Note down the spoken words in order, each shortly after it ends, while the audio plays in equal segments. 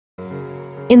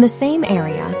In the same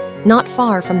area, not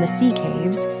far from the sea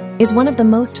caves, is one of the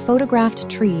most photographed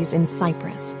trees in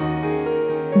Cyprus.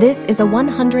 This is a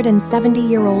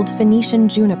 170-year-old Phoenician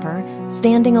juniper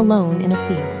standing alone in a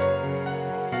field.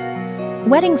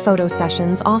 Wedding photo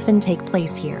sessions often take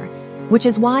place here, which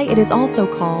is why it is also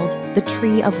called the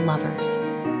Tree of Lovers.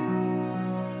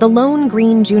 The lone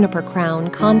green juniper crown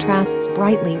contrasts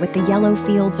brightly with the yellow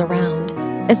fields around,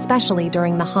 especially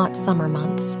during the hot summer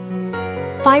months.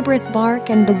 Fibrous bark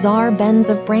and bizarre bends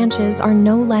of branches are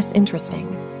no less interesting.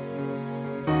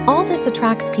 All this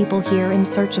attracts people here in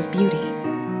search of beauty.